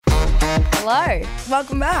Hello.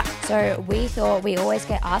 Welcome back. So we thought we always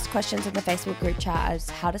get asked questions in the Facebook group chat as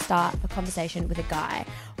how to start a conversation with a guy.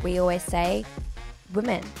 We always say,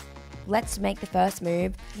 women, let's make the first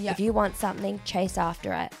move. Yep. If you want something, chase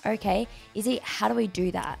after it. Okay, Izzy, how do we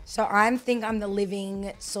do that? So I think I'm the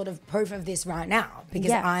living sort of proof of this right now because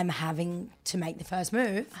Yeah. I'm having to make the first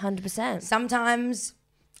move. 100%. Sometimes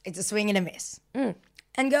it's a swing and a miss.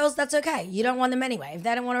 And girls, that's okay. You don't want them anyway. If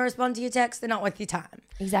they don't want to respond to your text, they're not worth your time.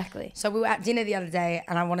 Exactly. So we were at dinner the other day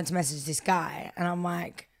and I wanted to message this guy and I'm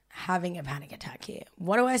like, having a panic attack here.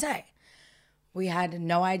 What do I say? We had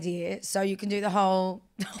no idea. So you can do the whole...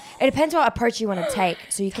 It depends what approach you want to take.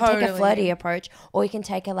 So you can take a Totally. flirty approach or you can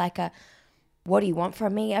take a what do you want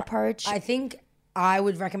from me approach. I think I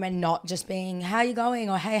would recommend not just being, how you going?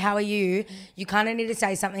 Or, hey, how are you? You kind of need to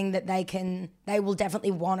say something that they will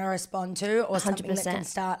definitely want to respond to or something that 100%. can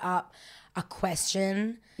start up a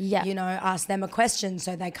question. Yeah. You know, ask them a question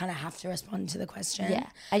so they kind of have to respond to the question. Yeah.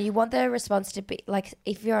 And you want the response to be like,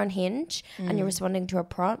 if you're on Hinge and you're responding to a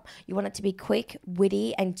prompt, you want it to be quick,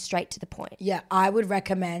 witty, and straight to the point. Yeah, I would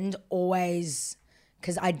recommend always,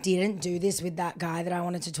 because I didn't do this with that guy that I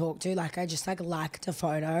wanted to talk to. Like I just liked a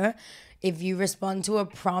photo. If you respond to a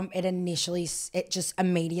prompt, it just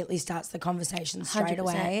immediately starts the conversation straight 100%,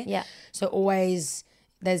 away. yeah. So always,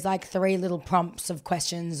 there's like 3 little prompts of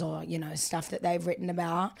questions or, you know, stuff that they've written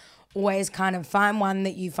about. Always kind of find one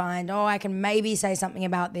that you find, oh, I can maybe say something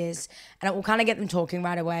about this. And it will kind of get them talking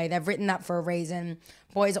right away. They've written that for a reason.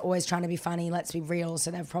 Boys are always trying to be funny, let's be real.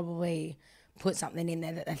 So they've probably put something in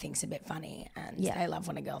there that they think's a bit funny. And they love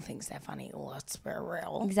when a girl thinks they're funny. Oh, let's be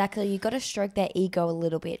real. Exactly. You got to stroke their ego a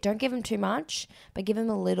little bit. Don't give them too much, but give them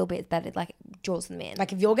a little bit that it draws them in.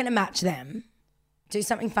 Like if you're going to match them, do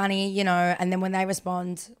something funny, you know, and then when they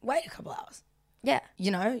respond, wait a couple hours. Yeah.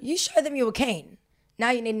 You know, you show them you were keen.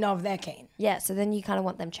 Now you need to know if they're keen. Yeah. So then you kind of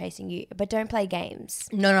want them chasing you, but don't play games.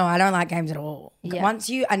 No, I don't like games at all. Yeah. Once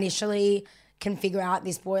you initially can figure out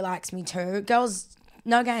this boy likes me too, girls,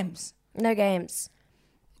 no games. No games.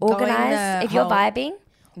 Going Organize. the If you're whole- vibing,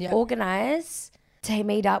 Yeah. organize to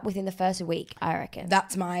meet up within the first week, I reckon.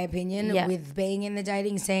 That's my opinion. Yeah. With being in the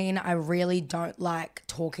dating scene, I really don't like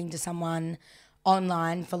talking to someone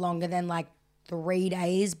online for longer than 3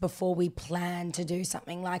 days before we plan to do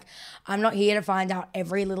something. Like, I'm not here to find out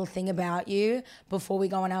every little thing about you before we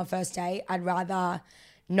go on our first date. I'd rather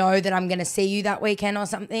know that I'm going to see you that weekend or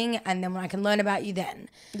something, and then when I can learn about you then.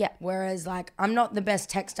 Yeah. Whereas, I'm not the best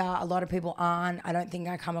texter. A lot of people aren't. I don't think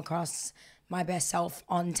I come across my best self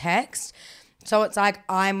on text. So it's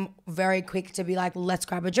I'm very quick to be like, let's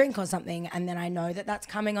grab a drink or something. And then I know that that's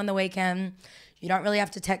coming on the weekend. You don't really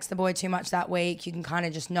have to text the boy too much that week. You can kind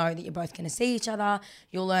of just know that you're both going to see each other.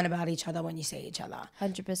 You'll learn about each other when you see each other.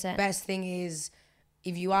 100%. Best thing is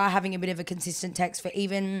if you are having a bit of a consistent text for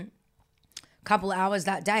even a couple of hours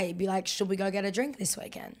that day, be like, should we go get a drink this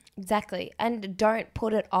weekend? Exactly. And don't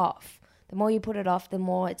put it off. The more you put it off, the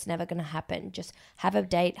more it's never going to happen. Just have a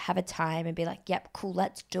date, have a time and be like, yep, cool,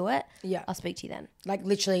 let's do it. Yeah. I'll speak to you then.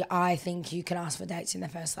 Literally, I think you can ask for dates in the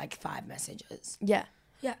first 5 messages. Yeah.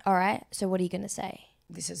 Yeah. All right. So what are you going to say?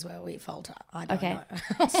 This is where we falter. I don't Okay.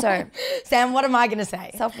 know. So Sam, what am I going to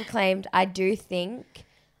say? self-proclaimed, I do think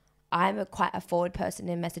I'm quite a forward person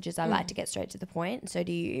in messages. I like to get straight to the point. So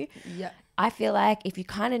do you. Yeah. I feel like if you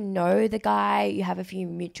kind of know the guy, you have a few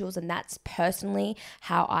mutuals, and that's personally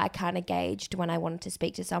how I kind of gauged when I wanted to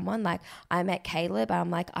speak to someone. Like I met Caleb and I'm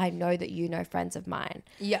like, I know that you know friends of mine.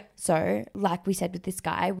 Yeah. So like we said with this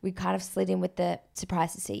guy, we kind of slid in with the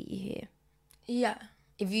surprise to see you here. Yeah.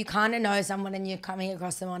 If you kind of know someone and you're coming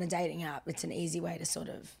across them on a dating app, it's an easy way to sort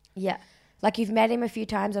of... Yeah. Like you've met him a few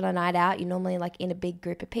times on a night out. You're normally in a big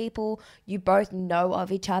group of people. You both know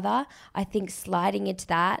of each other. I think sliding into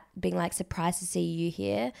that, being surprised to see you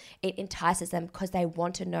here, it entices them because they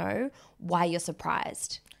want to know why you're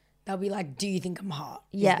surprised. They'll be like, do you think I'm hot?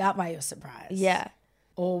 Yeah. Is that why you're surprised? Yeah.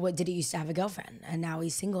 Or did he used to have a girlfriend and now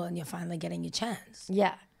he's single and you're finally getting your chance?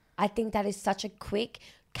 Yeah. I think that is such a quick,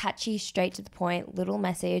 catchy, straight to the point little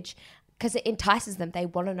message because it entices them. They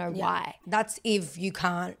want to know why. That's if you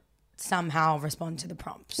can't somehow respond to the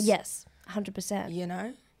prompts. Yes, 100%. You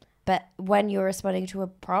know? But when you're responding to a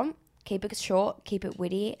prompt, keep it short, keep it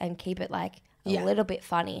witty, and keep it a little bit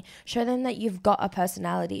funny. Show them that you've got a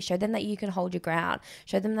personality. Show them that you can hold your ground.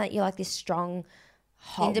 Show them that you're this strong,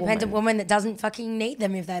 hot Independent woman that doesn't fucking need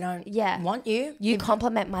them if they don't want you. You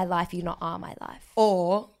complement my life, you not are my life.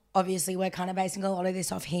 Or, obviously, we're kind of basing a lot of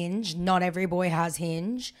this off Hinge. Not every boy has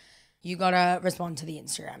Hinge. you gotta respond to the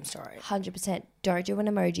Instagram story 100%. Don't do an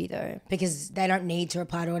emoji though. because they don't need to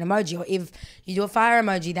reply to an emoji. Or if you do a fire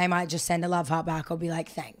emoji, they might just send a love heart back or be like,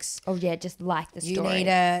 thanks. Oh yeah, just like the You story. need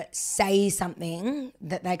to say something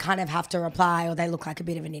that they kind of have to reply, or they look like a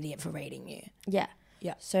bit of an idiot for reading you. Yeah.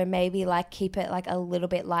 Yeah. So maybe like keep it like a little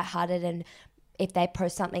bit lighthearted, and if they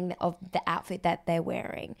post something of the outfit that they're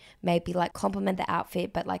wearing, maybe like compliment the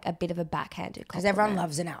outfit, but like a bit of a backhanded compliment. Because everyone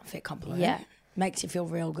loves an outfit compliment. Yeah. Makes you feel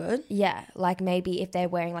real good. Yeah, like maybe if they're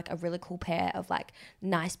wearing like a really cool pair of like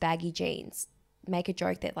nice baggy jeans, make a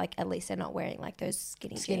joke that like at least they're not wearing like those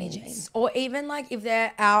skinny jeans. Or even like if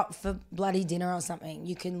they're out for bloody dinner or something,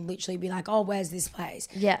 you can literally be like, oh, where's this place?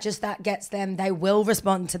 Yeah. Just that gets them, they will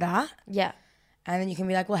respond to that. Yeah. And then you can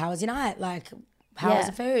be like, well, how was your night? Like, how was Yeah.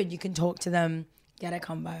 the food? You can talk to them, get a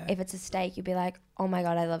combo. If it's a steak, you'd be like, oh my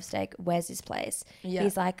God, I love steak. Where's this place? Yeah.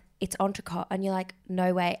 He's like, it's entrecote. And you're like,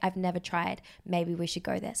 no way, I've never tried. Maybe we should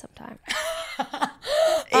go there sometime.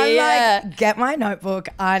 I'm Yeah. like, get my notebook.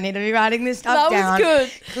 I need to be writing this stuff That was down.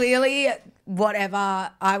 good. Clearly,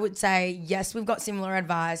 whatever, I would say, yes, we've got similar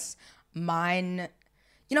advice. Mine,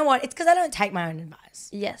 you know what? It's because I don't take my own advice.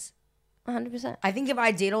 Yes, 100%. I think if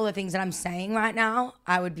I did all the things that I'm saying right now,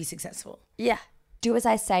 I would be successful. Yeah. Do as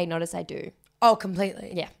I say, not as I do. Oh,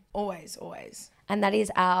 completely. Yeah. Always, always. And that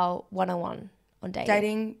is our 101 on dating.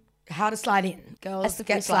 Dating, how to slide in. Girls,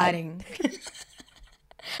 slippery get slide. sliding.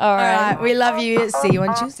 All All right. right. We love you. See you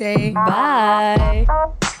on Tuesday. Bye.